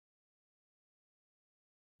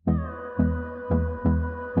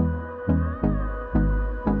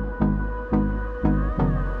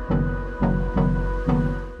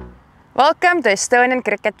Welcome to Estonian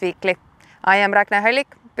Cricket Weekly. I am Ragne Hallik.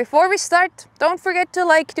 Before we start, don't forget to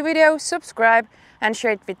like the video, subscribe and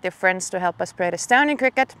share it with your friends to help us spread Estonian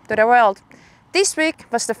cricket to the world. This week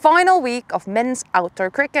was the final week of men's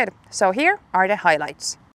outdoor cricket, so here are the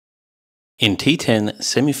highlights. In T10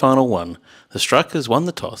 semi-final 1, the strikers won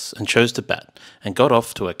the toss and chose to bat and got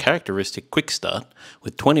off to a characteristic quick start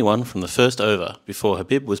with 21 from the first over before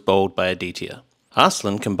Habib was bowled by Aditya.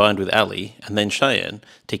 Arslan combined with Ali and then Cheyenne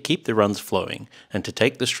to keep the runs flowing and to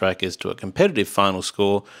take the strikers to a competitive final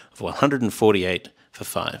score of 148 for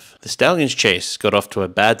 5. The Stallions' chase got off to a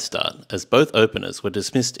bad start as both openers were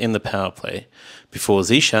dismissed in the power play before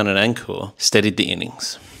Zishan and Ankur steadied the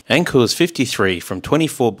innings. Ankur's 53 from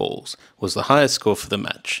 24 balls was the highest score for the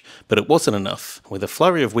match, but it wasn't enough, with a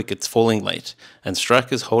flurry of wickets falling late and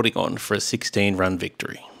strikers holding on for a 16-run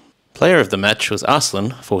victory. Player of the match was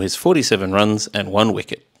Arslan for his 47 runs and 1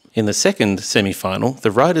 wicket. In the second semi-final, the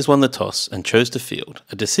Riders won the toss and chose to field,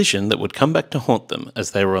 a decision that would come back to haunt them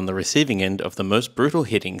as they were on the receiving end of the most brutal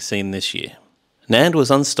hitting seen this year. Nand was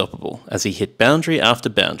unstoppable as he hit boundary after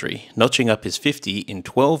boundary, notching up his 50 in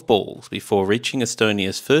 12 balls before reaching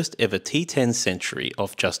Estonia's first ever T10 century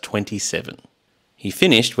of just 27. He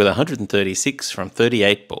finished with 136 from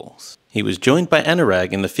 38 balls. He was joined by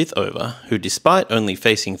Anurag in the 5th over, who despite only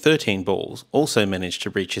facing 13 balls, also managed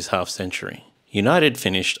to reach his half-century. United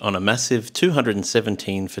finished on a massive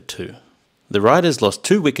 217 for 2. The Riders lost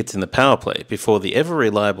 2 wickets in the power play before the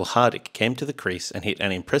ever-reliable Hallik came to the crease and hit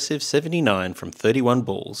an impressive 79 from 31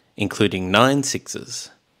 balls, including 9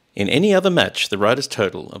 sixes. In any other match, the Riders'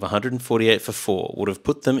 total of 148 for 4 would have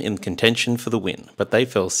put them in contention for the win, but they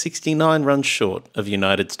fell 69 runs short of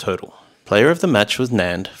United's total. Player of the match was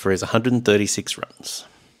Nand for his 136 runs.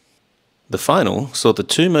 The final saw the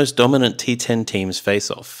two most dominant T10 teams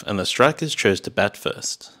face off, and the strikers chose to bat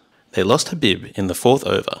first. They lost Habib in the 4th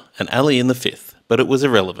over and Ali in the 5th, but it was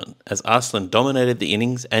irrelevant as Arslan dominated the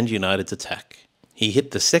innings and United's attack. He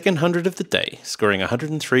hit the second 100 of the day, scoring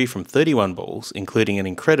 103 from 31 balls, including an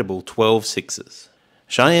incredible 12 sixes.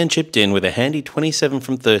 Cheyenne chipped in with a handy 27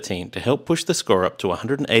 from 13 to help push the score up to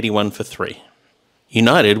 181 for 3.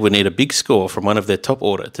 United would need a big score from one of their top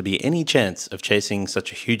order to be any chance of chasing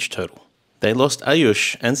such a huge total. They lost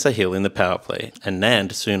Ayush and Sahil in the power play and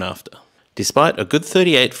Nand soon after. Despite a good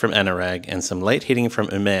 38 from Anurag and some late hitting from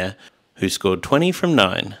Umair, who scored 20 from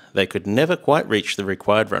 9, they could never quite reach the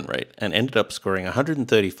required run rate and ended up scoring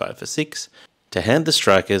 135 for 6 to hand the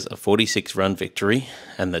strikers a 46-run victory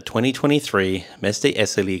and the 2023 Meeste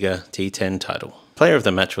Esiliiga T10 title. Player of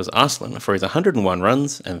the match was Arslan for his 101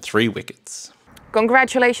 runs and 3 wickets.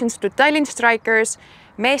 Congratulations to Tallinn strikers,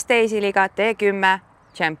 Meeste Esiliiga T10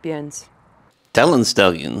 champions. Tallinn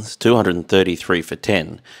Stallions, 233 for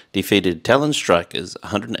 10, defeated Tallinn Strikers,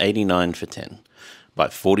 189 for 10, by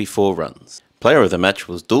 44 runs. Player of the match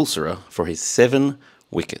was Dulsara for his 7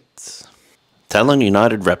 wickets. Tallinn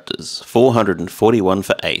United Raptors, 441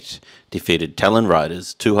 for 8, defeated Tallinn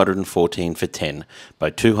Riders, 214 for 10, by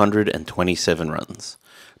 227 runs.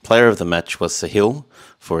 Player of the match was Sahil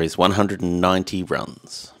for his 190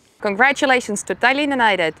 runs. Congratulations to Tallinn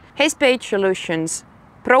United, HSPH Solutions,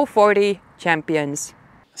 Pro 40 champions.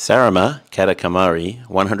 Sarama Katakamari,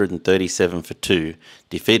 137 for 2,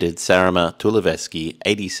 defeated Sarama Tuleveski,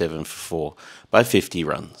 87 for 4, by 50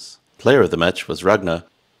 runs. Player of the match was Ragne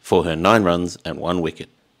for her 9 runs and 1 wicket.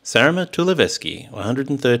 Sarama Tuleveski,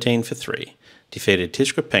 113 for 3, defeated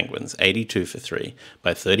Tishkra Penguins, 82 for 3,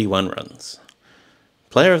 by 31 runs.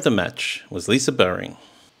 Player of the match was Lisa Bowring.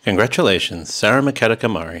 Congratulations, Sarama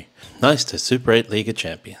Katakamari. Naiste Super 8 Liiga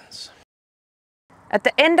champions. At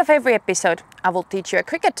the end of every episode, I will teach you a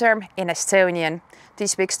cricket term in Estonian.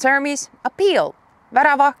 This week's term is appeal,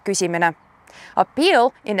 värava küsimine.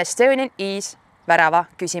 Appeal in Estonian is värava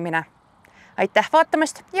küsimine. Aitäh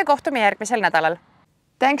vaatamast ja kohtume järgmisel nädalal.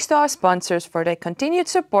 Thanks to our sponsors for their continued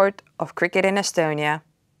support of cricket in Estonia.